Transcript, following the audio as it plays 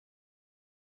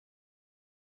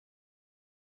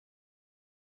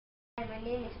my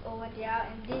name is Owen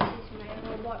and this is my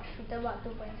robot Shooterbot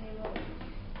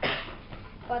 2.0.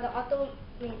 For the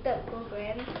automated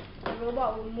program, the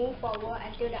robot will move forward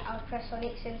until the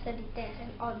ultrasonic sensor detects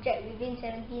an object within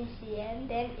 17 cm.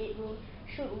 Then it will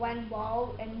shoot one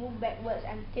ball and move backwards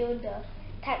until the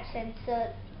type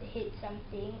sensor hits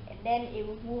something, and then it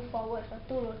will move forward for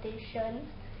 2 rotations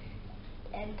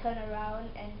and turn around,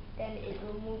 and then it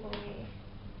will move away.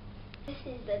 This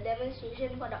is the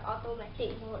demonstration for the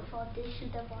automatic mode for this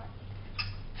Shooterbot.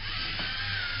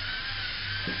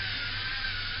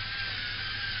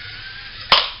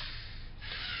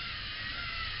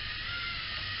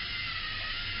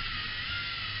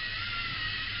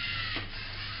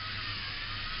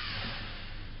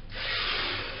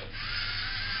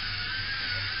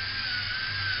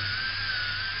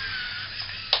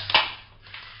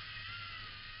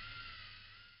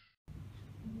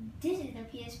 This is the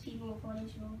PSP mode for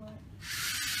this robot.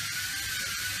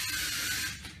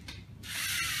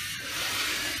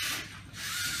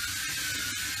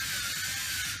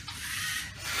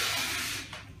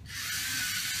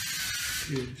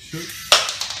 Okay, shoot.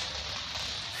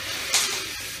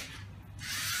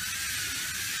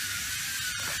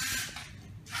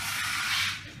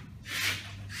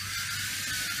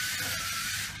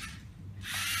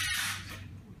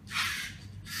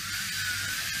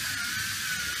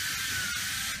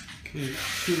 Okay,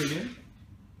 shoot again.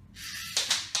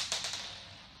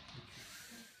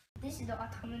 This is the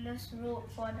autonomous rope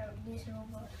for this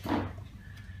robot.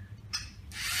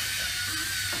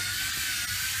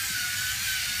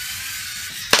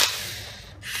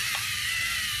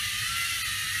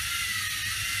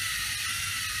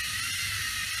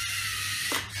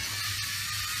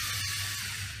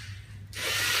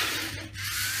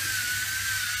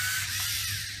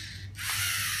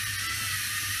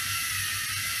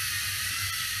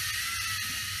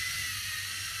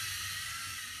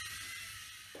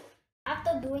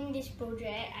 After doing this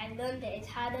project, I learned that it's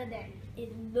harder than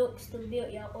it looks to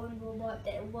build your own robot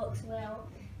that works well,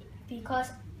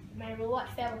 because my robot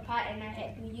fell apart and I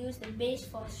had to use the base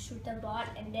for Shooterbot,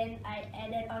 and then I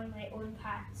added on my own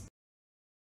parts.